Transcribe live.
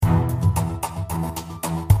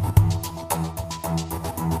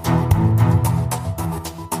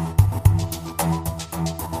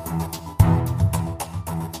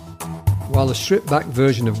a stripped-back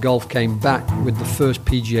version of golf came back with the first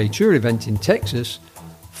PGA Tour event in Texas,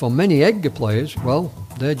 for many EDGA players, well,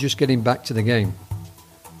 they're just getting back to the game.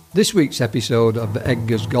 This week's episode of the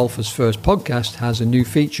EDGA's Golfers First Podcast has a new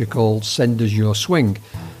feature called Send Us Your Swing,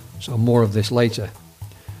 so more of this later.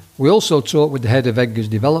 We also talk with the head of EDGA's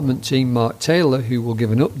development team, Mark Taylor, who will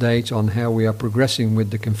give an update on how we are progressing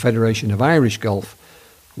with the Confederation of Irish Golf,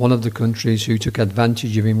 one of the countries who took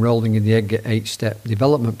advantage of enrolling in the EDGA 8-step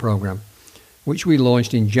development program, which we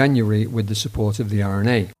launched in January with the support of the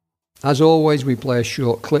RNA. As always, we play a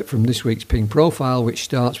short clip from this week's Ping Profile, which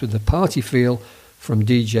starts with the party feel from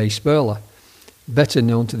DJ SBERLA, better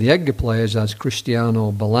known to the EDGA players as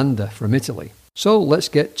Cristiano Berlanda from Italy. So let's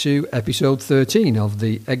get to episode 13 of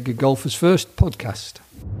the EDGA Golfers First podcast.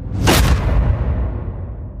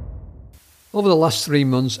 Over the last 3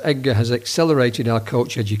 months, EDGA has accelerated our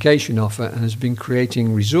coach education offer and has been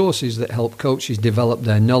creating resources that help coaches develop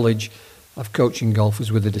their knowledge of coaching golfers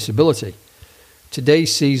with a disability. Today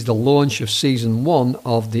sees the launch of Season 1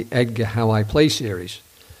 of the EDGA How I Play series.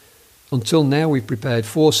 Until now, we've prepared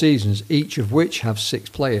 4 seasons, each of which have 6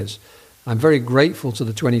 players. I'm very grateful to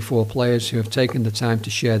the 24 players who have taken the time to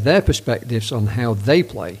share their perspectives on how they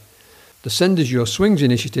play. The Send Us Your Swings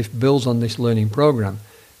initiative builds on this learning program,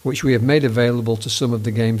 which we have made available to some of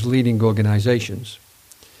the game's leading organisations.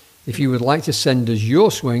 If you would like to send us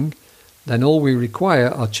your swing, then all we require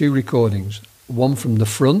are 2 recordings, one from the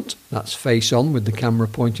front, that's face on with the camera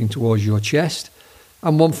pointing towards your chest,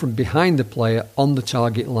 and one from behind the player on the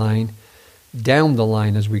target line, down the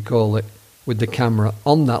line as we call it, with the camera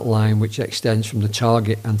on that line which extends from the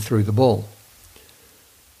target and through the ball.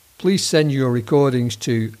 Please send your recordings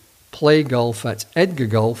to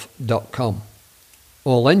playgolf@edgagolf.com.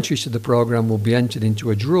 All entries to the program will be entered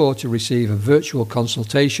into a draw to receive a virtual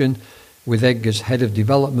consultation with EDGA's Head of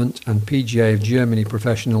Development and PGA of Germany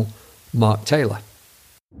professional, Mark Taylor.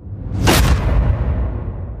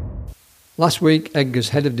 Last week, EDGA's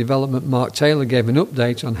Head of Development, Mark Taylor, gave an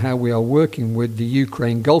update on how we are working with the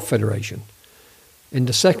Ukraine Golf Federation. In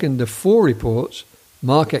the second of 4 reports,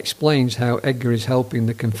 Mark explains how EDGA is helping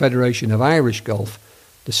the Confederation of Irish Golf,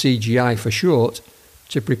 the CGI for short,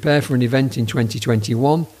 to prepare for an event in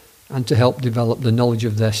 2021 and to help develop the knowledge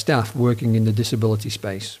of their staff working in the disability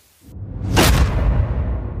space.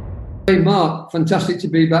 Hey Mark, fantastic to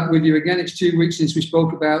be back with you again. It's 2 weeks since we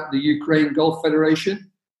spoke about the Ukraine Golf Federation,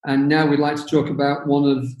 and now we'd like to talk about one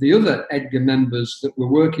of the other EDGA members that we're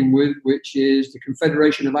working with, which is the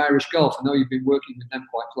Confederation of Irish Golf. I know you've been working with them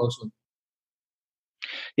quite closely.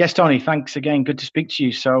 Yes, Tony, thanks again. Good to speak to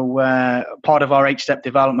you. So part of our 8-step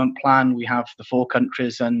development plan, we have the 4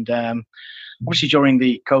 countries, and obviously during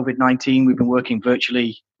the COVID-19, we've been working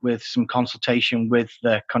virtually with some consultation with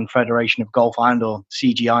the Confederation of Golf Ireland, or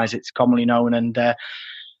CGI as it's commonly known. And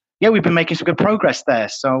we've been making some good progress there.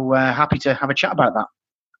 So happy to have a chat about that.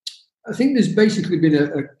 I think there's basically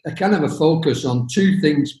been a kind of a focus on 2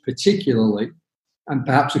 things particularly, and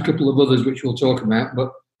perhaps a couple of others which we'll talk about,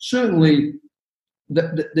 but certainly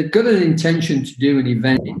they've got an intention to do an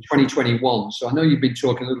event in 2021. So I know you've been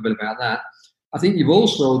talking a little bit about that. I think you've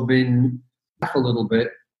also been back a little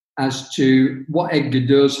bit as to what EDGA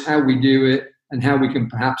does, how we do it, and how we can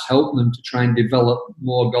perhaps help them to try and develop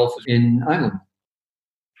more golfers in Ireland.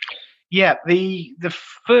 Yeah, the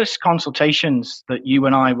first consultations that you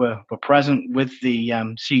and I were present with the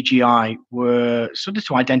CGI were sort of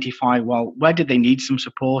to identify, well, where did they need some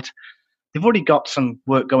support? They've already got some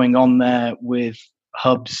work going on there with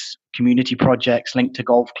hubs, community projects linked to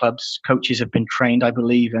golf clubs. Coaches have been trained, I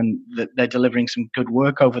believe, and that they're delivering some good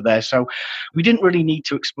work over there. So we didn't really need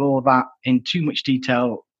to explore that in too much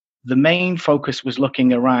detail. The main focus was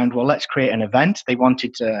looking around, well, let's create an event. They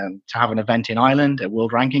wanted to have an event in Ireland, a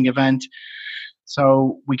world ranking event.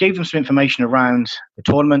 So we gave them some information around the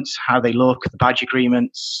tournaments, how they look, the badge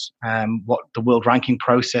agreements, what the world ranking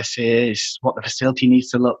process is, what the facility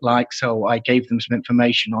needs to look like. So I gave them some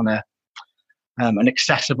information on an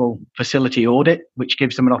accessible facility audit, which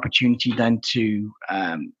gives them an opportunity then to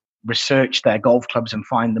research their golf clubs and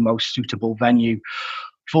find the most suitable venue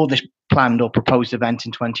for this planned or proposed event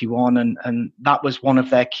in 21. And that was one of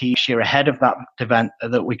their key year ahead of that event,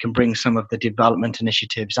 that we can bring some of the development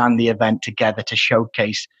initiatives and the event together to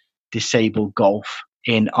showcase disabled golf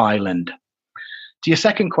in Ireland. To your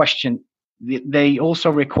second question, they also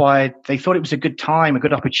required, they thought it was a good time, a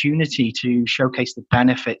good opportunity to showcase the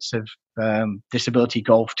benefits of disability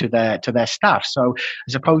golf to their staff. So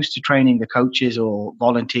as opposed to training the coaches or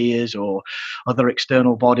volunteers or other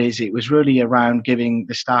external bodies, it was really around giving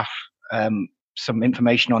the staff some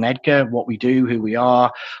information on EDGA, what we do, who we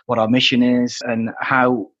are, what our mission is, and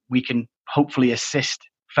how we can hopefully assist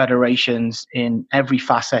federations in every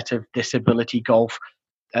facet of disability golf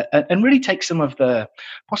and really take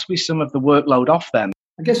possibly some of the workload off them.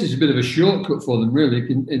 I guess it's a bit of a shortcut for them, really,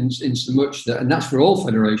 in so much that, and that's for all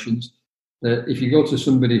federations, that if you go to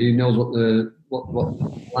somebody who knows what the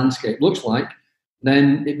landscape looks like,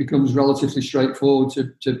 then it becomes relatively straightforward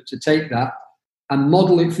to take that and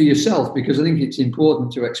model it for yourself, because I think it's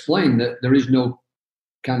important to explain that there is no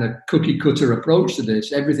kind of cookie cutter approach to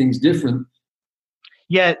this. Everything's different.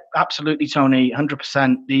 Yeah, absolutely, Tony,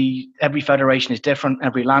 100%. Every federation is different.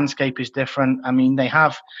 Every landscape is different. I mean, they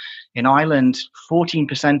have in Ireland,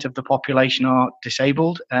 14% of the population are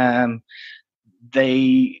disabled.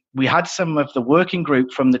 We had some of the working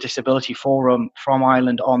group from the Disability Forum from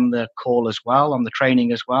Ireland on the call as well, on the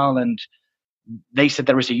training as well, and they said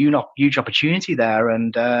there was a huge opportunity there,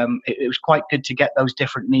 and it was quite good to get those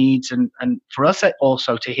different needs, and for us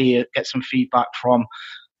also to get some feedback from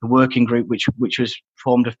the working group, which was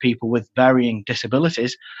formed of people with varying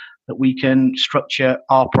disabilities, that we can structure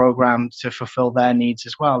our program to fulfill their needs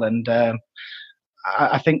as well. And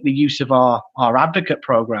I think the use of our advocate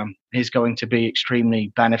program is going to be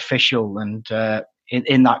extremely beneficial and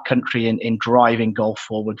in that country in driving golf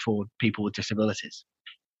forward for people with disabilities.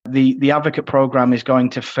 The advocate program is going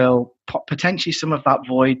to fill potentially some of that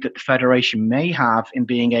void that the federation may have in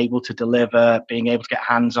being able to deliver, being able to get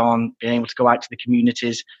hands-on, being able to go out to the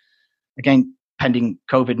communities. Again, pending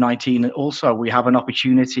COVID-19, and also we have an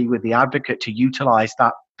opportunity with the advocate to utilize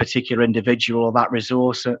that particular individual or that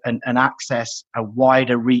resource and access a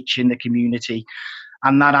wider reach in the community.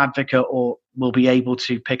 And that advocate will be able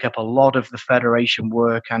to pick up a lot of the federation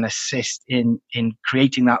work and assist in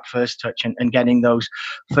creating that first touch and getting those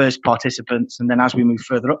first participants. And then as we move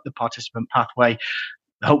further up the participant pathway,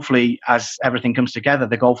 hopefully as everything comes together,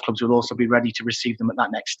 the golf clubs will also be ready to receive them at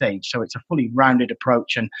that next stage. So it's a fully rounded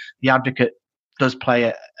approach, and the advocate does play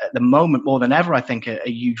at the moment more than ever, I think, a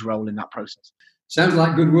huge role in that process. Sounds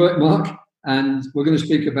like good work, Mark. And we're going to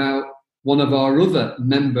speak about one of our other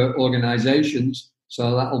member organisations.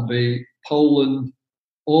 So that'll be Poland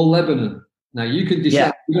or Lebanon. Now, you can decide.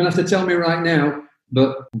 Yeah. You don't have to tell me right now,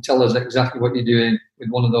 but tell us exactly what you're doing with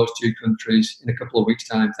one of those two countries in a couple of weeks'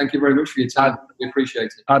 time. Thank you very much for your time. We appreciate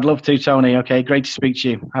it. I'd love to, Tony. Okay, great to speak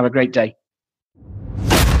to you. Have a great day.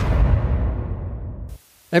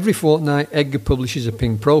 Every fortnight, EDGA publishes a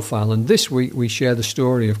ping profile, and this week we share the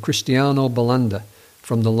story of Cristiano Berlanda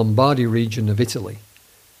from the Lombardy region of Italy.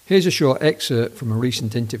 Here's a short excerpt from a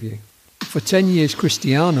recent interview. For 10 years,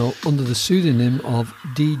 Cristiano, under the pseudonym of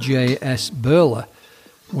DJ SBERLA,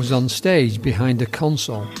 was on stage behind a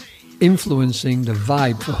console, influencing the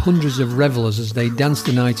vibe for hundreds of revellers as they danced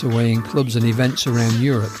the night away in clubs and events around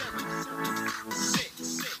Europe.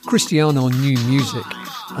 Cristiano knew music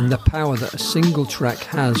and the power that a single track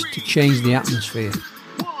has to change the atmosphere.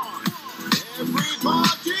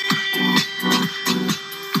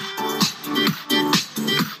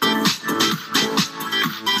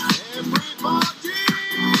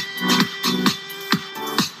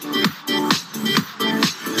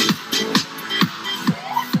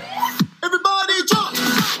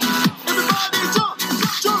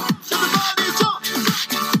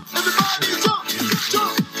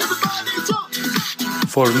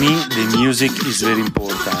 For me, the music is very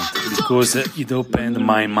important because it opened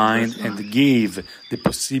my mind and gave the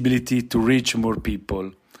possibility to reach more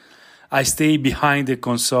people. I stay behind the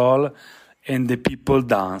console and the people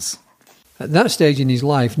dance. At that stage in his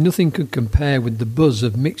life, nothing could compare with the buzz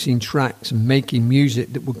of mixing tracks and making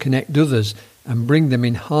music that would connect others and bring them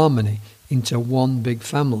in harmony into one big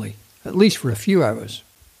family, at least for a few hours.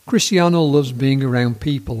 Cristiano loves being around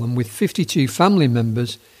people, and with 52 family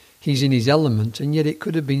members, he's in his element, and yet it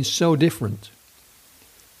could have been so different.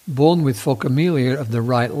 Born with phocomelia of the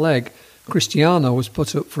right leg, Cristiano was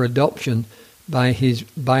put up for adoption by his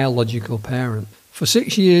biological parent. For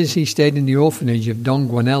 6 years he stayed in the orphanage of Don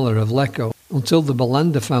Guanella of Lecco until the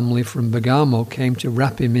Berlanda family from Bergamo came to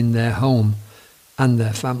wrap him in their home and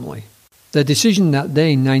their family. Their decision that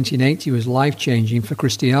day in 1980 was life-changing for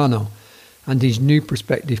Cristiano, and his new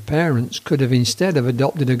prospective parents could have instead have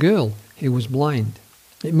adopted a girl who was blind.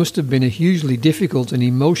 It must have been a hugely difficult and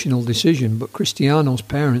emotional decision, but Cristiano's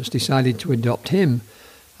parents decided to adopt him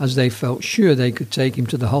as they felt sure they could take him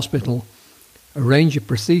to the hospital, arrange a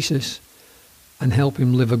prosthesis, and help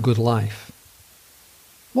him live a good life.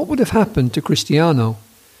 What would have happened to Cristiano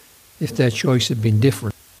if their choice had been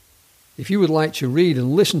different? If you would like to read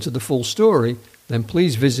and listen to the full story, then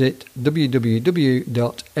please visit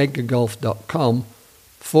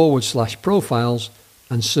www.edgagolf.com/profiles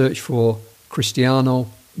and search for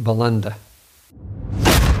Cristiano Berlanda.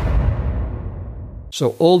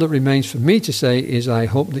 So all that remains for me to say is I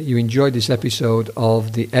hope that you enjoyed this episode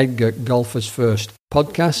of the EDGA Golfers First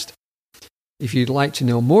podcast. If you'd like to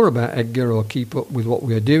know more about EDGA or keep up with what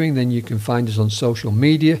we are doing, then you can find us on social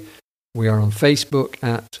media. We are on Facebook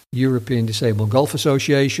at European Disabled Golf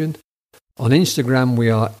Association. On Instagram, we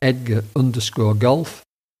are EDGA_golf.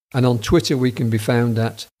 And on Twitter, we can be found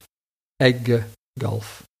at EDGA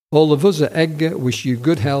Golf. All of us at EDGA wish you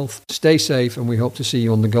good health, stay safe, and we hope to see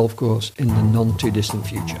you on the golf course in the non-too-distant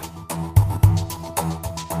future.